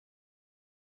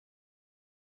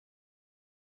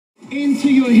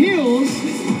into your heels,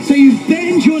 so you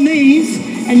bend your knees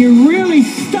and you really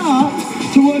start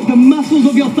to work the muscles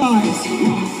of your thighs.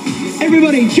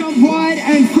 Everybody jump wide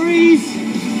and freeze.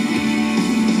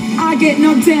 I get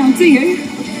knocked down, do you?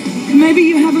 Maybe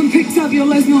you haven't picked up your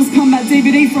Les Mills Combat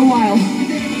DVD for a while.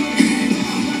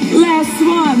 Last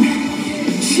one.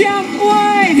 Jump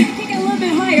wide. Take it a little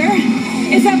bit higher.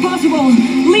 Is that possible?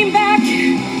 Lean back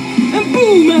and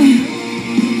boom.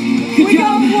 We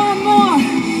got one more.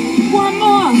 One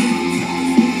more.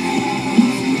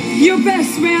 Your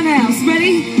best roundhouse.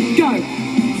 Ready? Go.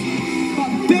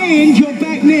 Bend your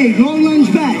back knee. Long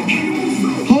lunge back.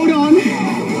 Hold on.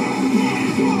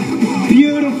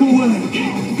 Beautiful work.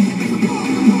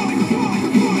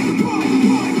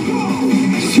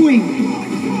 Swing.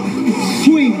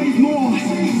 Swing. More.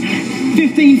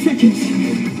 15 seconds.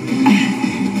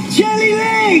 Jelly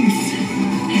legs.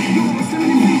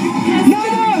 No.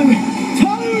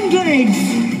 Toned legs.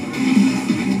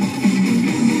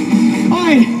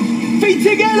 Alright. Feet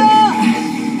together.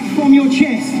 From your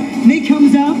chest. Knee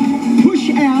comes up. Push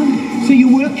out so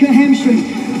you work your hamstrings.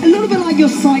 A little bit like you're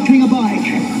cycling a bike.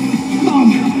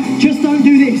 Just don't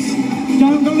do this.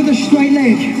 Don't go with a straight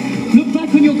leg. Look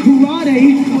back on your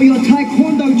karate or your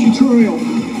taekwondo tutorial.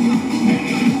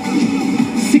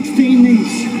 16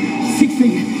 knees.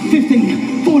 16,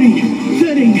 15, 14,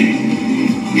 13.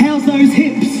 How's those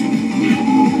hips?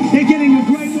 They're getting a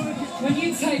great work. When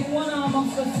you take one arm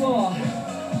off the floor,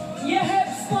 your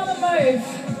hips want to move.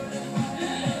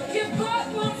 Your butt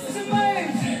wants to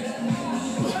move.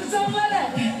 But don't let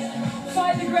it.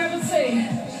 Fight the gravity.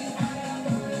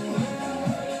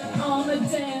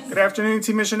 Good afternoon,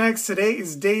 Team Mission X. Today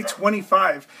is day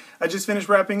 25. I just finished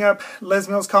wrapping up Les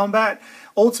Mills Combat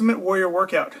Ultimate Warrior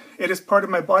Workout. It is part of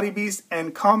my Body Beast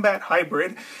and Combat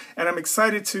Hybrid, and I'm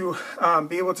excited to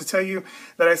be able to tell you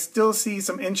that I still see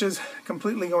some inches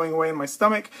completely going away in my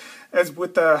stomach. As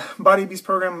with the Body Beast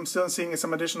program, I'm still seeing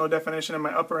some additional definition in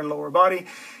my upper and lower body,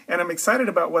 and I'm excited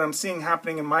about what I'm seeing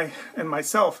happening in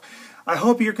myself. I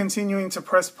hope you're continuing to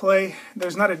press play.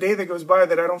 There's not a day that goes by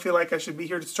that I don't feel like I should be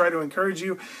here to try to encourage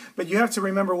you, but you have to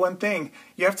remember one thing.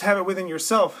 You have to have it within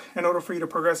yourself in order for you to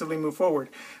progressively move forward.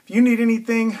 If you need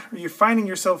anything, or you're finding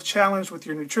yourself challenged with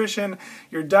your nutrition,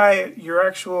 your diet, your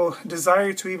actual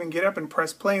desire to even get up and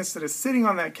press play instead of sitting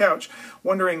on that couch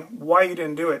wondering why you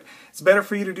didn't do it, it's better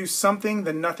for you to do something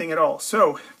than nothing at all.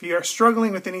 So if you are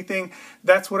struggling with anything,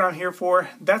 that's what I'm here for.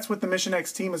 That's what the Mission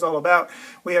X team is all about.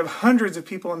 We have hundreds of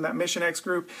people in that Mission X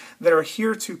group that are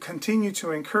here to continue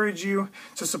to encourage you,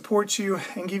 to support you,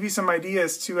 and give you some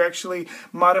ideas to actually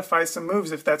modify some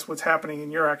moves if that's what's happening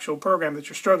in your actual program that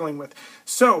you're struggling with.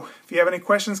 So if you have any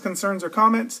questions, concerns, or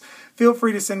comments, feel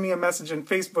free to send me a message in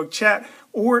Facebook chat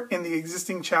or in the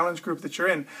existing challenge group that you're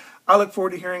in. I look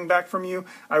forward to hearing back from you.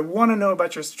 I want to know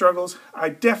about your struggles. I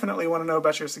definitely want to know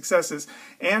about your successes.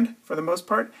 And for the most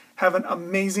part, have an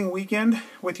amazing weekend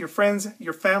with your friends,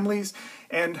 your families,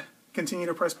 and continue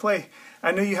to press play.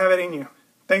 I know you have it in you.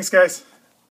 Thanks, guys.